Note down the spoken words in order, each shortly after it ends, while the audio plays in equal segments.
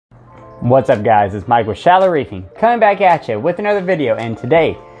What's up guys, it's Mike with Shallow Reefing, coming back at you with another video, and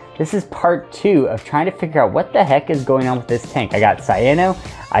today, this is part 2 of trying to figure out what the heck is going on with this tank. I got cyano,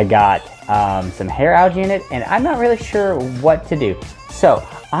 I got some hair algae in it, and I'm not really sure what to do. So,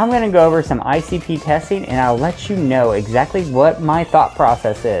 I'm going to go over some ICP testing and I'll let you know exactly what my thought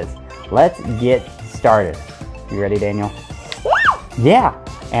process is. Let's get started. You ready, Daniel? Yeah!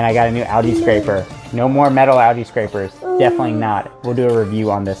 And I got a new algae scraper. No more metal algae scrapers. Definitely not. We'll do a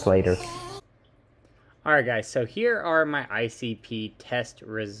review on this later. Alright guys, so here are my ICP test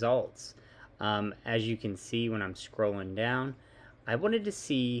results. As you can see when I'm scrolling down, I wanted to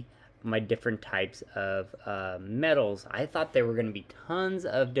see my different types of metals. I thought there were going to be tons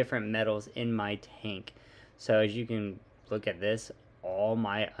of different metals in my tank. So as you can look at this, all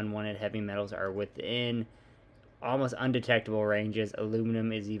my unwanted heavy metals are within almost undetectable ranges.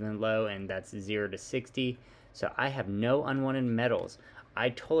 Aluminum is even low, and that's 0 to 60. So I have no unwanted metals. I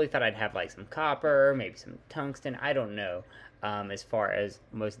totally thought I'd have like some copper, maybe some tungsten, I don't know, as far as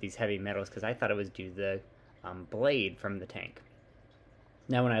most of these heavy metals, because I thought it was due to the blade from the tank.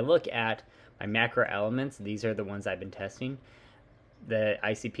 Now when I look at my macro elements, these are the ones I've been testing. The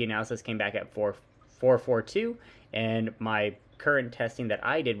ICP analysis came back at 442, and my current testing that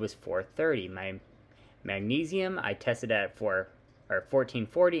I did was 430. My magnesium, I tested at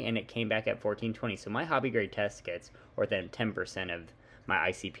 1440, and it came back at 1420. So my hobby grade test gets more than 10% of my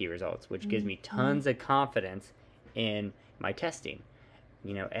ICP results, which gives me tons of confidence in my testing.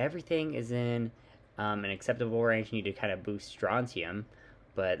 You know, everything is in an acceptable range. You need to kind of boost strontium,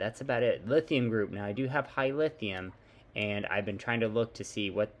 but that's about it. Lithium group, now I do have high lithium, and I've been trying to look to see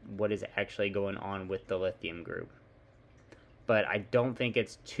what is actually going on with the lithium group. But I don't think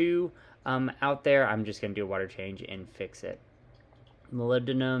it's too out there. I'm just going to do a water change and fix it.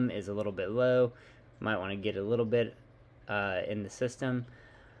 Molybdenum is a little bit low. Might want to get a little bit in the system.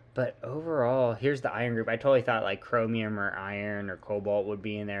 But overall, here's the iron group. I totally thought like chromium or iron or cobalt would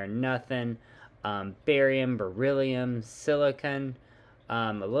be in there. Nothing. Barium, beryllium, silicon.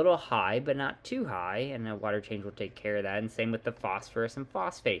 A little high, but not too high. And a water change will take care of that. And same with the phosphorus and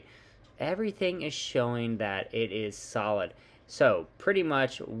phosphate. Everything is showing that it is solid. So pretty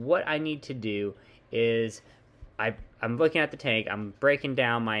much what I need to do is I'm looking at the tank, I'm breaking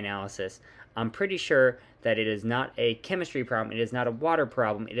down my analysis. I'm pretty sure that it is not a chemistry problem, it is not a water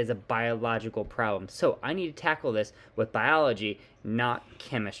problem, it is a biological problem. So I need to tackle this with biology, not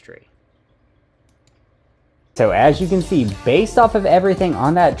chemistry. So as you can see, based off of everything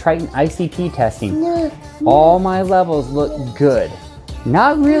on that Triton ICP testing, all my levels look good.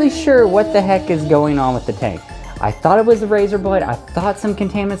 Not really sure what the heck is going on with the tank. I thought it was a razor blade, I thought some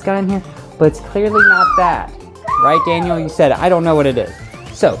contaminants got in here, but it's clearly not that. Right, Daniel? You said it. I don't know what it is.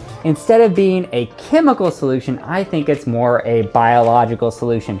 So, instead of being a chemical solution, I think it's more a biological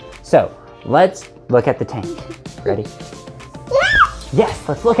solution. So, let's look at the tank. Ready? Yes,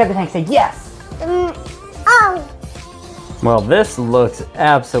 let's look at the tank. Say yes! Well, this looks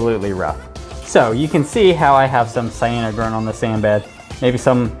absolutely rough. So, you can see how I have some cyano growing on the sand bed. Maybe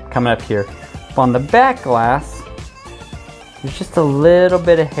some coming up here. But on the back glass, there's just a little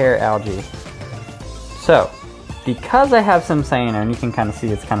bit of hair algae. So, because I have some cyano, and you can kind of see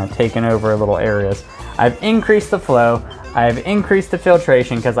it's kind of taken over little areas, I've increased the flow, I've increased the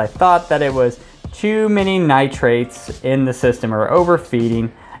filtration because I thought that it was too many nitrates in the system or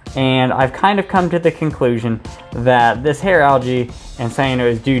overfeeding, and I've kind of come to the conclusion that this hair algae and cyano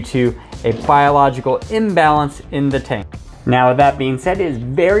is due to a biological imbalance in the tank. Now with that being said, it is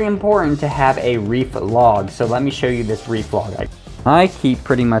very important to have a reef log, so let me show you this reef log. I keep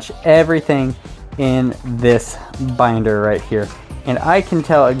pretty much everything in this binder right here, and I can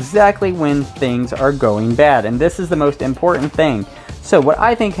tell exactly when things are going bad, and this is the most important thing. So what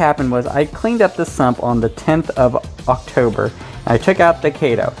I think happened was I cleaned up the sump on the 10th of October. I took out the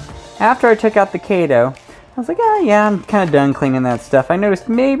Kato. After I took out the Kato, I was like, oh yeah, I'm kind of done cleaning that stuff. I noticed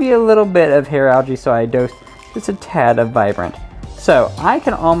maybe a little bit of hair algae, so I dosed just a tad of Vibrant. So I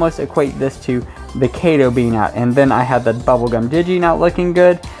can almost equate this to the Kato being out, and then I had the bubblegum Digi not looking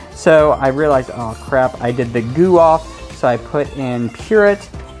good. So I realized, oh crap, I did the goo off, so I put in Purit,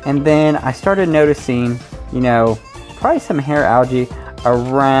 and then I started noticing, you know, probably some hair algae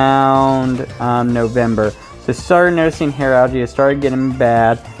around November. So started noticing hair algae, it started getting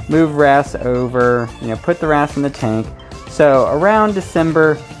bad, moved wrasse over, you know, put the wrasse in the tank. So around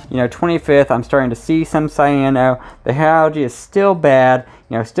December, you know, 25th, I'm starting to see some cyano. The hair algae is still bad,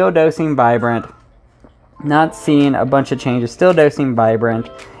 you know, still dosing Vibrant, not seeing a bunch of changes, still dosing Vibrant.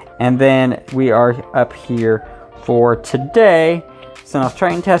 And then we are up here for today. So I was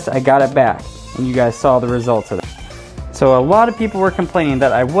trying to test, I got it back. And you guys saw the results of that. So a lot of people were complaining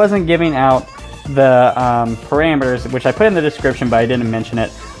that I wasn't giving out the parameters, which I put in the description, but I didn't mention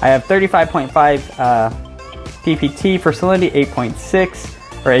it. I have 35.5 ppt for salinity,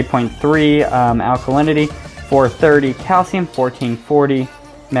 8.6 or 8.3 alkalinity, 430 calcium, 1440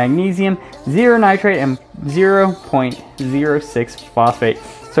 magnesium, 0 nitrate, and 0.06 phosphate.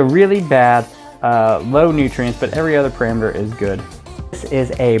 So really bad, low nutrients, but every other parameter is good. This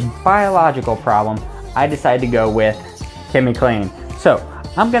is a biological problem. I decided to go with ChemiClean. So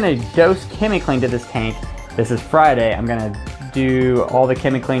I'm gonna dose ChemiClean to this tank. This is Friday. I'm gonna do all the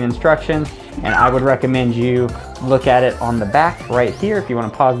ChemiClean instructions, and I would recommend you look at it on the back right here if you wanna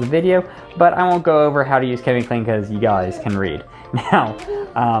pause the video, but I won't go over how to use ChemiClean because you guys can read. Now,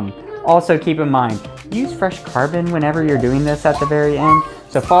 also keep in mind, use fresh carbon whenever you're doing this at the very end.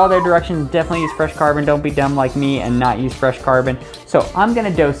 So follow their directions, definitely use fresh carbon. Don't be dumb like me and not use fresh carbon. So I'm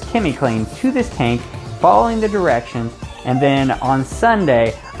gonna dose ChemiClean to this tank, following the directions, and then on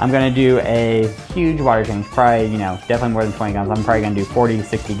Sunday, I'm gonna do a huge water change, probably, you know, definitely more than 20 gallons. I'm probably gonna do 40 to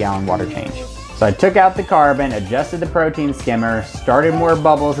 60 gallon water change. So I took out the carbon, adjusted the protein skimmer, started more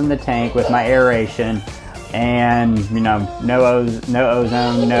bubbles in the tank with my aeration, and you know, no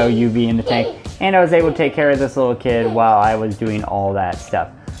ozone, no UV in the tank, and I was able to take care of this little kid while I was doing all that stuff.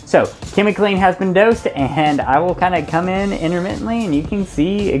 So ChemiClean has been dosed, and I will kind of come in intermittently and you can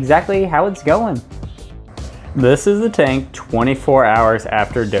see exactly how it's going. This is the tank 24 hours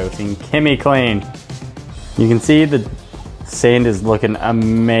after dosing ChemiClean. You can see the sand is looking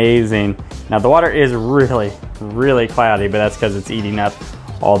amazing. Now the water is really cloudy, but that's because it's eating up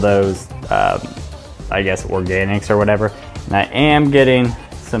all those, I guess, organics or whatever. And I am getting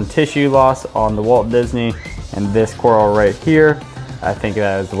some tissue loss on the Walt Disney and this coral right here. I think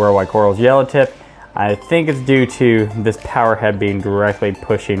that is the worldwide coral's yellow tip. I think it's due to this power head being directly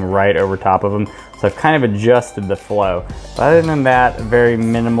pushing right over top of them. So I've kind of adjusted the flow. But other than that, very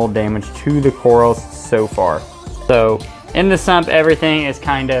minimal damage to the corals so far. So in the sump, everything is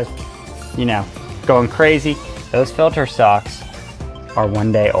kind of, you know, going crazy. Those filter socks are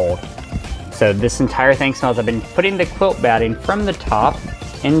 1 day old. So this entire thing smells. I've been putting the quilt batting from the top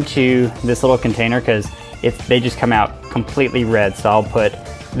into this little container because they just come out completely red. So I'll put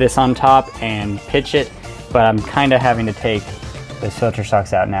this on top and pitch it, but I'm kind of having to take those filter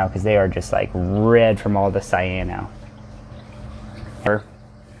socks out now because they are just like red from all the cyano.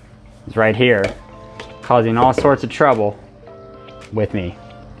 It's right here, causing all sorts of trouble with me.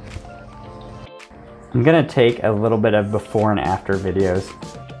 I'm gonna take a little bit of before and after videos.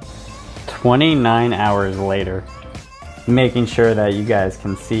 29 hours later, making sure that you guys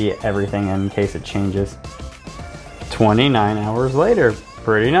can see everything in case it changes. 29 hours later,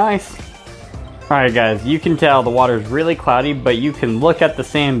 pretty nice. All right guys, you can tell the water's really cloudy, but you can look at the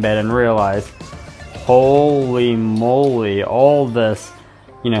sand bed and realize, holy moly, all this,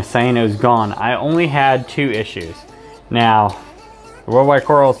 you know, cyano's gone. I only had 2 issues. Now, the worldwide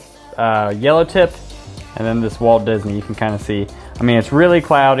coral's yellow tip, and then this Walt Disney, you can kind of see. I mean, it's really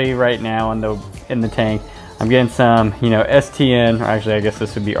cloudy right now in the tank. I'm getting some, you know, STN, or actually I guess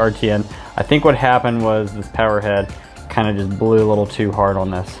this would be RTN. I think what happened was this power head kind of just blew a little too hard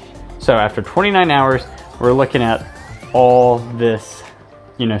on this. So after 29 hours, we're looking at all this,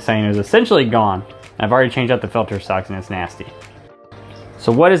 you know, cyano is essentially gone. I've already changed out the filter socks and it's nasty.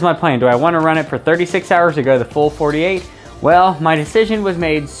 So what is my plan? Do I want to run it for 36 hours or go the full 48? Well, my decision was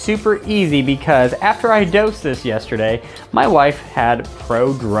made super easy because after I dosed this yesterday, my wife had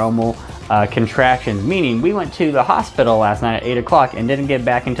prodromal contractions, meaning we went to the hospital last night at 8 o'clock and didn't get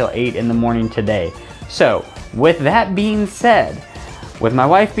back until 8 in the morning today. So with that being said, with my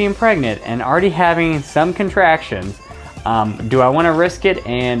wife being pregnant and already having some contractions, do I want to risk it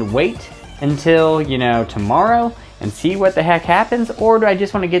and wait until, you know, tomorrow and see what the heck happens, or do I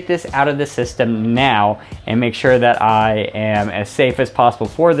just want to get this out of the system now and make sure that I am as safe as possible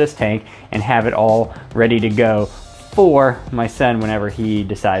for this tank and have it all ready to go for my son whenever he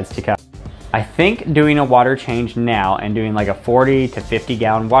decides to come? I think doing a water change now and doing like a 40 to 50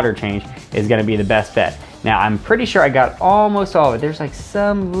 gallon water change is going to be the best bet. Now I'm pretty sure I got almost all of it. There's like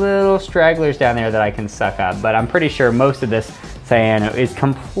some little stragglers down there that I can suck up, but I'm pretty sure most of this cyano is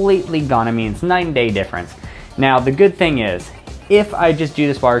completely gone. I mean, it's 9-day difference. Now the good thing is, if I just do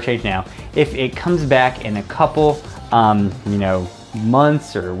this water change now, if it comes back in a couple, you know,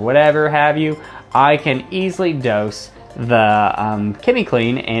 months or whatever have you, I can easily dose the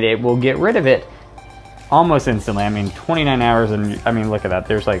ChemiClean and it will get rid of it almost instantly. I mean, 29 hours, and I mean, look at that.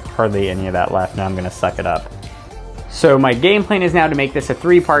 There's like hardly any of that left. Now I'm gonna suck it up. So my game plan is now to make this a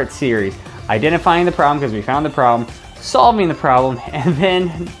 3-part series. Identifying the problem, because we found the problem, solving the problem, and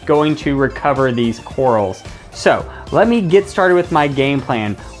then going to recover these corals. So let me get started with my game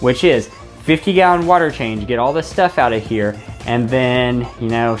plan, which is 50-gallon water change, get all this stuff out of here, and then, you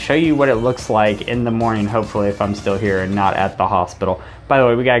know, show you what it looks like in the morning, hopefully, if I'm still here and not at the hospital. By the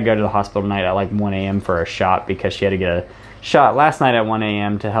way, we gotta go to the hospital tonight at like 1 a.m. for a shot because she had to get a shot last night at 1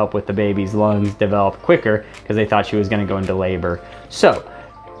 a.m. to help with the baby's lungs develop quicker because they thought she was gonna go into labor. So,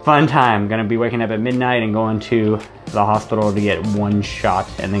 fun time. Gonna be waking up at midnight and going to the hospital to get 1 shot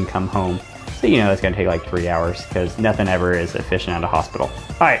and then come home. So you know it's gonna take like 3 hours because nothing ever is efficient at a hospital.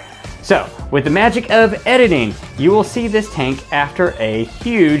 All right. So, with the magic of editing, you will see this tank after a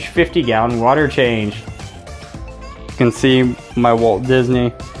huge 50-gallon water change. You can see my Walt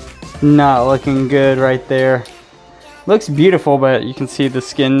Disney not looking good right there. Looks beautiful, but you can see the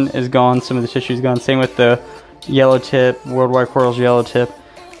skin is gone, some of the tissue is gone. Same with the yellow tip, Worldwide Corals yellow tip.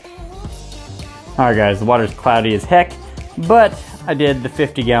 Alright guys, the water's cloudy as heck, but I did the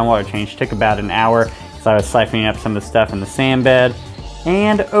 50-gallon water change. It took about an hour because I was siphoning up some of the stuff in the sand bed.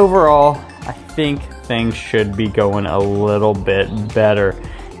 And overall, I think things should be going a little bit better.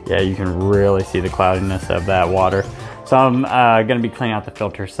 Yeah, you can really see the cloudiness of that water. So I'm gonna be cleaning out the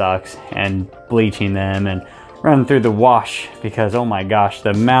filter sucks and bleaching them and running through the wash because, oh my gosh, the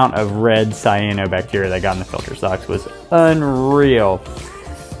amount of red cyanobacteria that got in the filter sucks was unreal.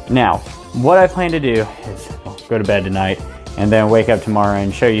 Now, what I plan to do is go to bed tonight and then wake up tomorrow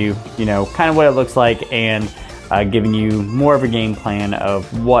and show you, you know, kind of what it looks like and giving you more of a game plan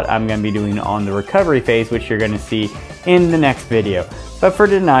of what I'm going to be doing on the recovery phase, which you're going to see in the next video. But for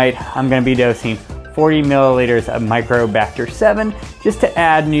tonight, I'm going to be dosing 40 milliliters of Microbacter 7 just to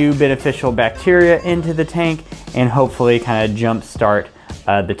add new beneficial bacteria into the tank and hopefully kind of jumpstart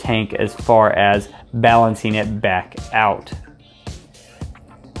the tank as far as balancing it back out.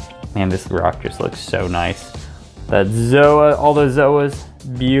 Man, this rock just looks so nice. That zoa, all those zoas,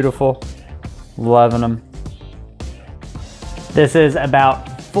 beautiful. Loving them. This is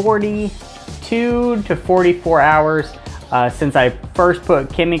about 42 to 44 hours since I first put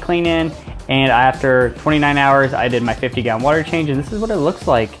ChemiClean in, and after 29 hours I did my 50-gallon water change, and this is what it looks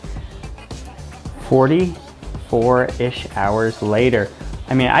like 44-ish hours later.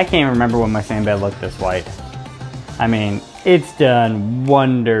 I mean, I can't even remember when my sand bed looked this white. I mean, it's done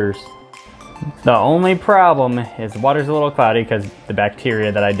wonders. The only problem is the water's a little cloudy because the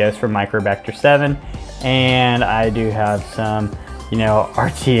bacteria that I dosed for Microbacter 7, and I do have some, you know,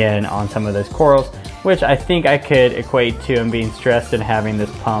 RTN on some of those corals, which I think I could equate to them being stressed and having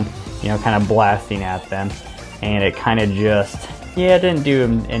this pump, you know, kind of blasting at them. And it kind of just, yeah, it didn't do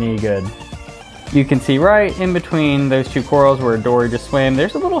them any good. You can see right in between those two corals where Dory just swam,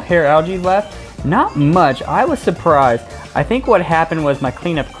 there's a little hair algae left. Not much. I was surprised. I think what happened was my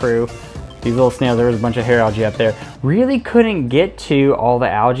cleanup crew, these little snails, there was a bunch of hair algae up there, really couldn't get to all the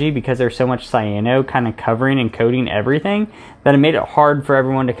algae because there's so much cyano kind of covering and coating everything that it made it hard for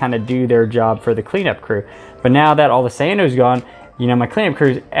everyone to kind of do their job for the cleanup crew. But now that all the cyano's gone, you know, my cleanup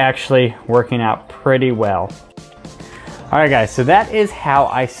crew is actually working out pretty well. Alright guys, so that is how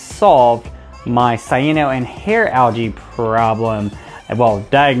I solved my cyano and hair algae problem. Well,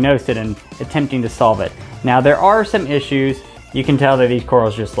 diagnosed it and attempting to solve it. Now there are some issues. You can tell that these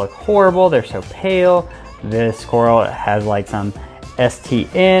corals just look horrible. They're so pale. This coral has like some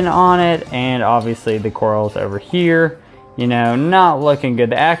STN on it, and obviously the corals over here, you know, not looking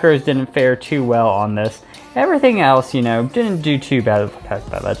good. The acros didn't fare too well on this. Everything else, you know, didn't do too bad.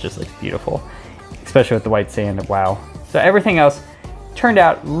 That just looks beautiful, especially with the white sand. Wow. So everything else turned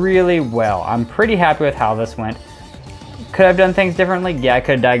out really well. I'm pretty happy with how this went. Could I have done things differently? Yeah, I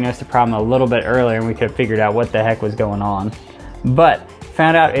could have diagnosed the problem a little bit earlier and we could have figured out what the heck was going on. But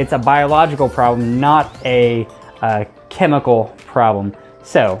found out it's a biological problem, not a chemical problem.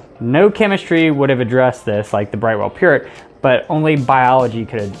 So no chemistry would have addressed this like the Brightwell Purite, but only biology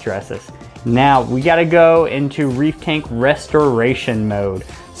could address this. Now we got to go into reef tank restoration mode.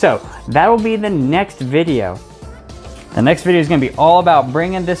 So that will be the next video. The next video is going to be all about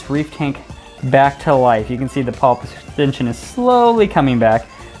bringing this reef tank back to life. You can see the pulp extension is slowly coming back,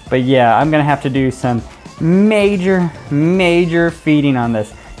 but yeah, I'm going to have to do some major feeding on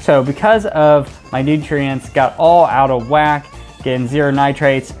this. So because of my nutrients got all out of whack, getting 0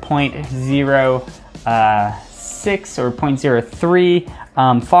 nitrates, 0.06 or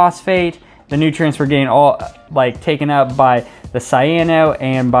 0.03 phosphate, the nutrients were getting all like taken up by the cyano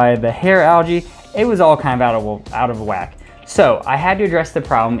and by the hair algae. It was all kind of out of whack. So I had to address the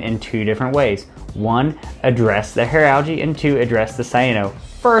problem in 2 different ways. 1, address the hair algae, and 2, address the cyano.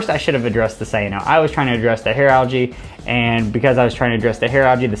 First, I should have addressed the cyano. I was trying to address the hair algae, and because I was trying to address the hair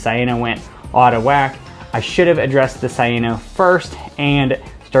algae, the cyano went out of whack. I should have addressed the cyano first and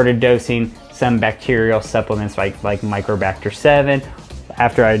started dosing some bacterial supplements like Microbacter 7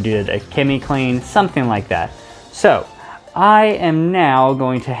 after I did a chemi clean, something like that. So I am now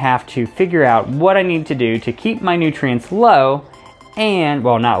going to have to figure out what I need to do to keep my nutrients low and,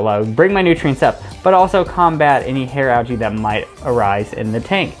 well, not low, bring my nutrients up, but also combat any hair algae that might arise in the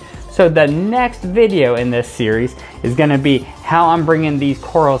tank. So the next video in this series is going to be how I'm bringing these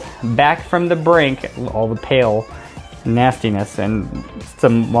corals back from the brink, all the pale nastiness and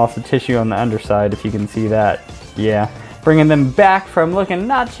some loss of tissue on the underside, if you can see that. Yeah, bringing them back from looking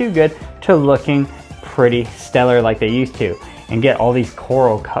not too good to looking pretty stellar like they used to, and get all these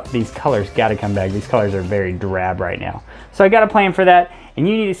these colors got to come back. These colors are very drab right now. So I got a plan for that, and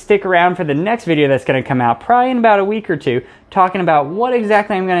you need to stick around for the next video that's going to come out probably in about a week or two, talking about what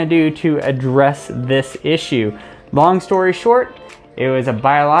exactly I'm going to do to address this issue. Long story short, it was a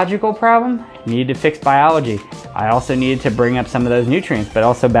biological problem, needed to fix biology. I also needed to bring up some of those nutrients, but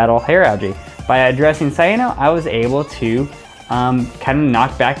also battle hair algae. By addressing cyano, I was able to kind of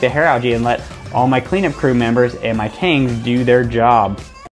knock back the hair algae and let all my cleanup crew members and my tangs do their job.